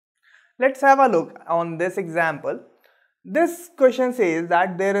Let's have a look on this example. This question says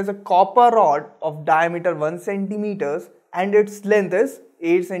that there is a copper rod of diameter 1 centimeters and its length is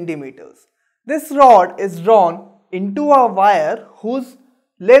 8 centimeters. This rod is drawn into a wire whose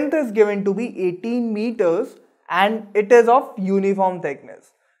length is given to be 18 meters and it is of uniform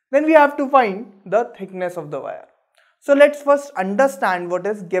thickness. Then we have to find the thickness of the wire. So let's first understand what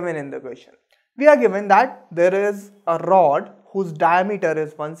is given in the question. We are given that there is a rod whose diameter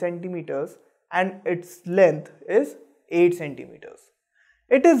is 1 centimeters and its length is 8 centimeters.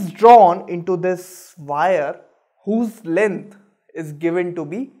 It is drawn into this wire whose length is given to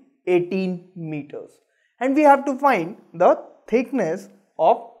be 18 meters and we have to find the thickness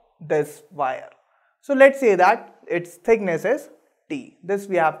of this wire. So let's say that its thickness is T. This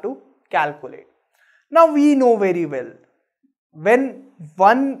we have to calculate. Now we know very well, when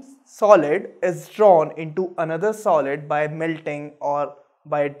one solid is drawn into another solid by melting or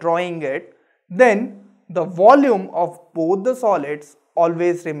by drawing it, then the volume of both the solids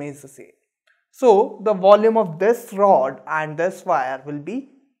always remains the same. So the volume of this rod and this wire will be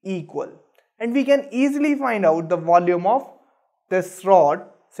equal, and we can easily find out the volume of this rod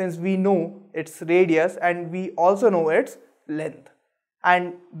since we know its radius and we also know its length,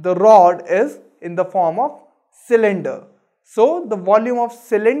 and the rod is in the form of cylinder. So the volume of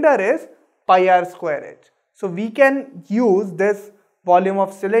cylinder is pi r square h. So we can use this volume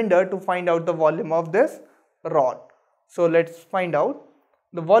of cylinder to find out the volume of this rod. So let's find out.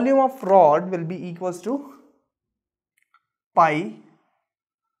 The volume of rod will be equals to pi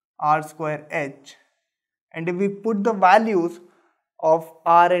r square h, and if we put the values of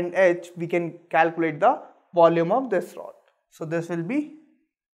r and h, we can calculate the volume of this rod. So this will be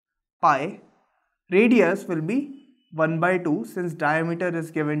pi, radius will be 1 by 2 since diameter is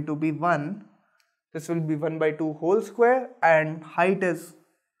given to be 1, this will be 1 by 2 whole square, and height is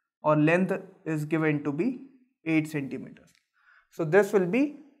or length is given to be 8 centimeters. So this will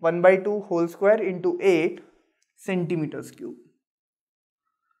be 1 by 2 whole square into 8 centimeters cube.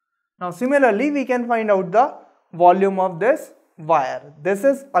 Now similarly we can find out the volume of this wire. This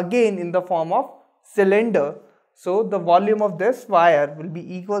is again in the form of cylinder. So the volume of this wire will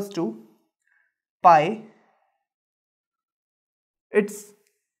be equals to pi, its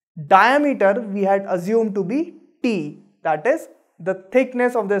diameter we had assumed to be T, that is the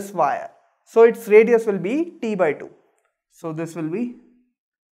thickness of this wire. So its radius will be T by 2. So this will be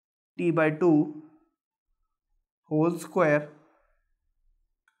T by 2 whole square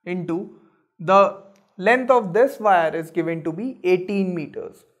into the length of this wire is given to be 18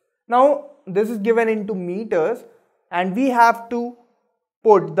 meters. Now this is given into meters and we have to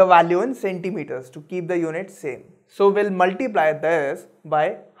put the value in centimeters to keep the unit same. So we'll multiply this by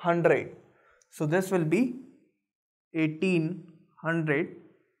 100. So this will be 1800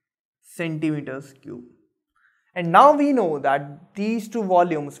 centimeters cube. And now we know that these two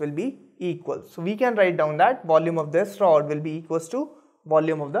volumes will be equal. So we can write down that volume of this rod will be equals to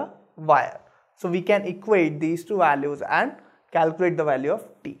volume of the wire. So we can equate these two values and calculate the value of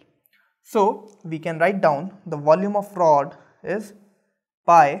T. So we can write down the volume of rod is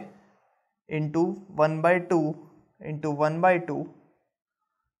pi into 1 by 2 into 1 by 2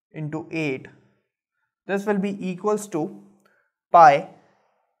 into 8. This will be equals to pi,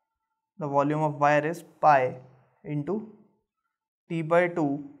 the volume of wire is pi into T by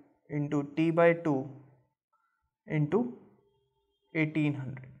 2 into T by 2 into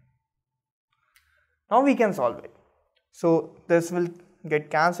 1800. Now we can solve it. So this will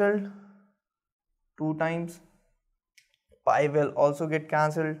get cancelled 2 times, pi will also get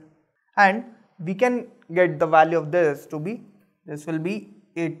cancelled, and we can get the value of this to be, this will be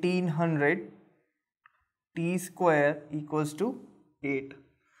 1800 T square equals to 8.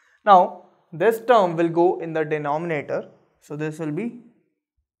 Now this term will go in the denominator. So this will be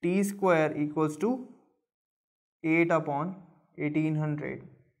T square equals to 8 upon 1800.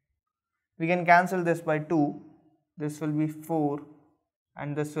 We can cancel this by 2. This will be 4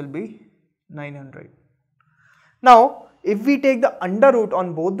 and this will be 900. Now if we take the under root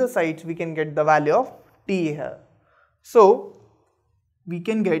on both the sides, we can get the value of T here. So we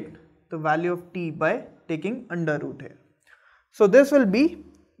can get the value of T by taking under root here. So this will be,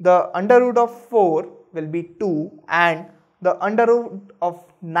 the under root of 4 will be 2 and the under root of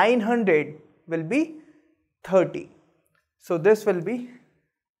 900 will be 30. So this will be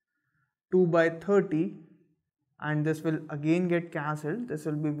 2 by 30 and this will again get cancelled. This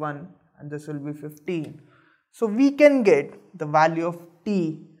will be 1 and this will be 15. So we can get the value of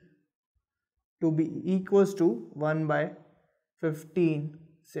T to be equals to 1 by 15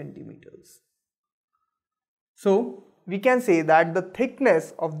 centimeters. So we can say that the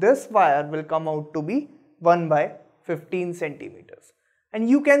thickness of this wire will come out to be 1 by 15 centimeters. And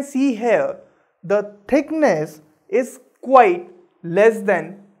you can see here the thickness is quite less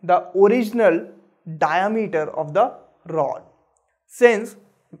than the original diameter of the rod. Since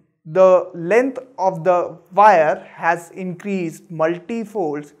the length of the wire has increased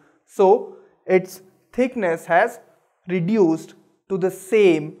multi-folds, so its thickness has reduced to the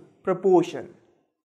same proportion.